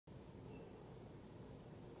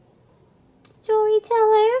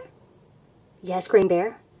Storyteller? Yes, Green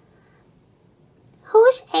Bear?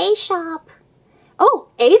 Who's Aesop? Oh,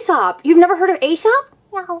 Aesop. You've never heard of Aesop?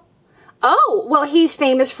 No. Oh, well, he's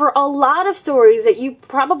famous for a lot of stories that you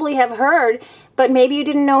probably have heard, but maybe you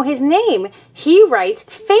didn't know his name. He writes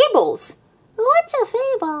fables. What's a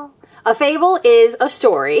fable? A fable is a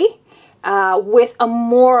story with a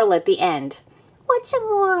moral at the end. What's a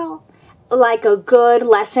moral? Like a good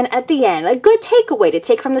lesson at the end, a good takeaway to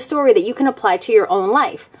take from the story that you can apply to your own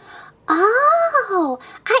life. Oh,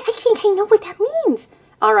 I think I know what that means.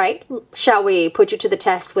 All right, shall we put you to the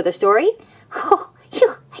test with a story?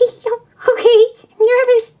 Okay,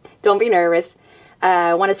 nervous. Don't be nervous.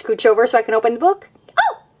 Want to scooch over so I can open the book?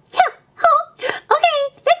 Oh, yeah. Oh,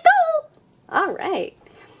 okay, let's go. All right.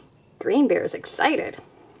 Green Bear is excited.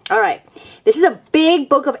 All right. This is a big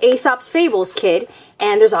book of Aesop's fables, kid.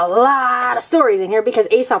 And there's a lot of stories in here because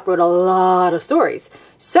Aesop wrote a lot of stories.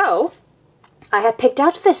 So, I have picked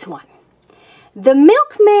out this one. The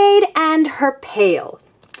Milkmaid and Her Pail.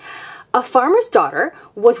 A farmer's daughter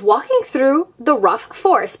was walking through the rough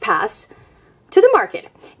forest paths to the market,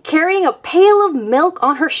 carrying a pail of milk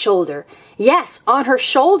on her shoulder. Yes, on her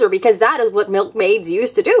shoulder, because that is what milkmaids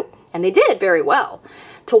used to do, and they did it very well.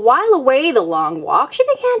 To while away the long walk, she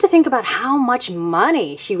began to think about how much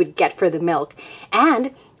money she would get for the milk,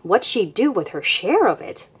 and what she'd do with her share of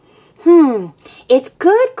it. It's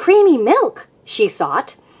good creamy milk, she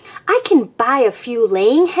thought. I can buy a few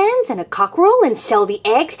laying hens and a cockerel and sell the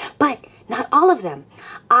eggs, but not all of them.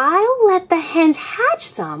 I'll let the hens hatch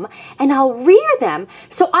some and I'll rear them,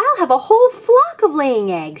 so I'll have a whole flock of laying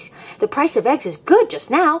eggs. The price of eggs is good just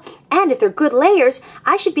now, and if they're good layers,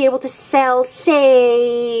 I should be able to sell,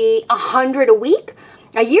 say, 100 a week.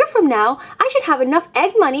 A year from now, I should have enough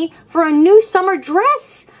egg money for a new summer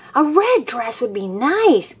dress. A red dress would be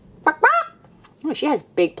nice. Oh, she has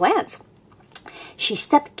big plans. She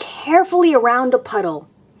stepped carefully around a puddle.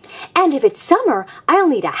 And if it's summer, I'll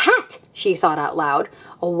need a hat, she thought out loud.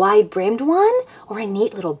 A wide-brimmed one, or a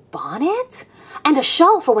neat little bonnet, and a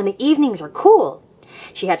shawl for when the evenings are cool.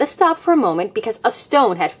 She had to stop for a moment because a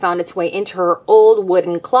stone had found its way into her old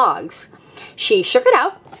wooden clogs. She shook it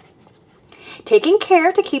out, taking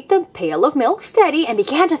care to keep the pail of milk steady, and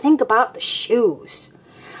began to think about the shoes.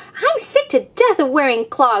 I'm sick to death of wearing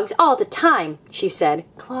clogs all the time, she said.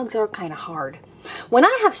 Clogs are kind of hard. When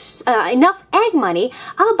I have enough egg money,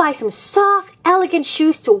 I'll buy some soft, elegant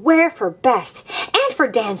shoes to wear for best and for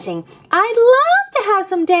dancing. I'd love to have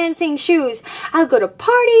some dancing shoes. I'll go to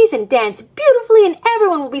parties and dance beautifully and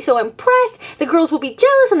everyone will be so impressed. The girls will be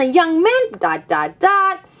jealous and the young men, ...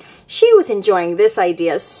 She was enjoying this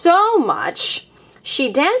idea so much.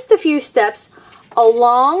 She danced a few steps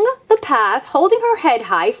along the path, holding her head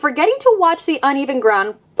high, forgetting to watch the uneven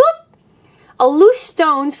ground. Bloop! A loose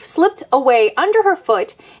stone slipped away under her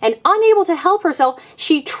foot, and unable to help herself,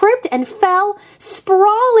 she tripped and fell,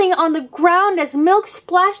 sprawling on the ground as milk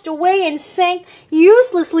splashed away and sank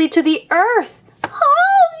uselessly to the earth.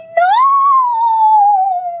 Oh,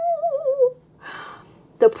 no!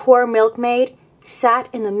 The poor milkmaid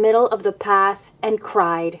sat in the middle of the path and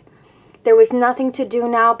cried. There was nothing to do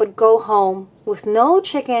now but go home, with no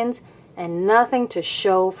chickens and nothing to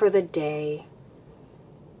show for the day.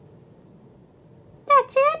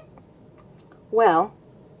 That's it? Well,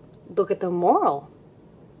 look at the moral.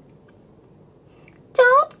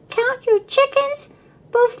 Don't count your chickens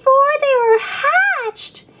before they are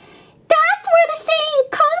hatched. That's where the saying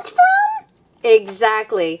comes from?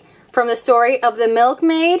 Exactly. From the story of the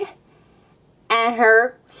milkmaid and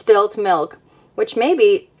her spilt milk. Which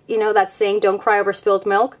maybe, you know that saying, don't cry over spilt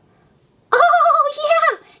milk? Oh,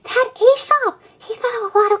 yeah. That Aesop. He thought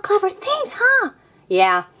of a lot of clever things, huh?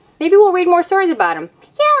 Yeah. Maybe we'll read more stories about him.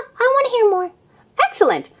 Yeah, I want to hear more.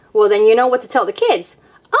 Excellent. Well, then you know what to tell the kids.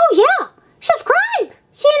 Oh, yeah. Subscribe.